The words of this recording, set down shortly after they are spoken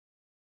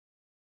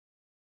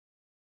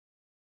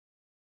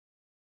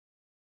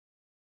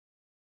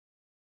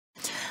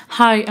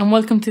Hi and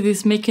welcome to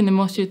this Making the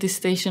Most of Your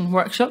Dissertation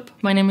workshop.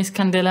 My name is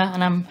Candela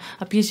and I'm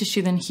a PhD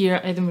student here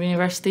at Edinburgh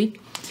University.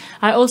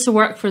 I also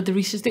work for the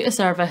Research Data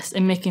Service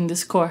in making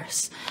this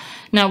course.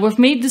 Now, we've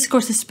made this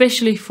course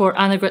especially for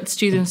undergrad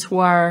students who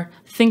are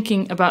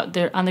thinking about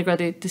their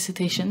undergraduate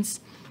dissertations.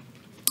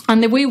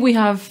 And the way we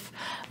have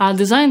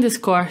designed this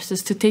course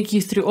is to take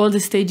you through all the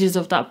stages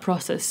of that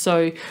process.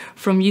 So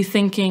from you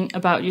thinking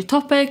about your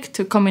topic,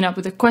 to coming up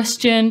with a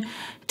question,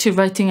 to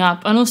writing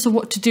up, and also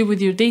what to do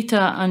with your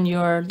data and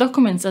your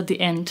documents at the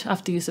end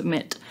after you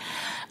submit.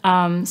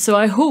 So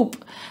I hope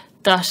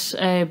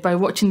that by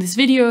watching these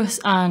videos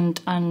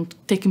and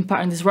taking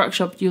part in this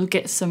workshop, you'll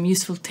get some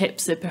useful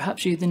tips that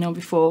perhaps you didn't know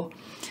before.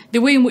 The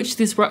way in which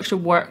this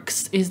workshop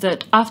works is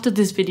that after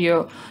this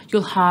video,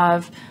 you'll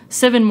have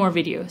 7 more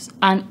videos,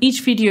 and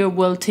each video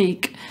will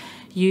take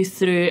you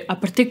through a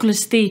particular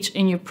stage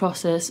in your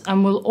process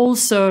and will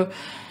also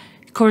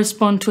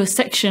correspond to a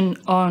section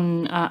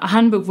on a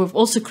handbook we've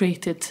also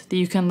created that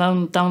you can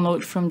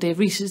download from the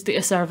Research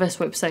Data Service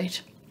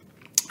website.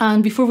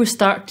 And before we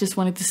start, just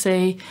wanted to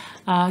say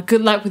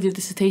good luck with your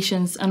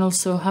dissertations and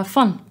also have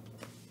fun.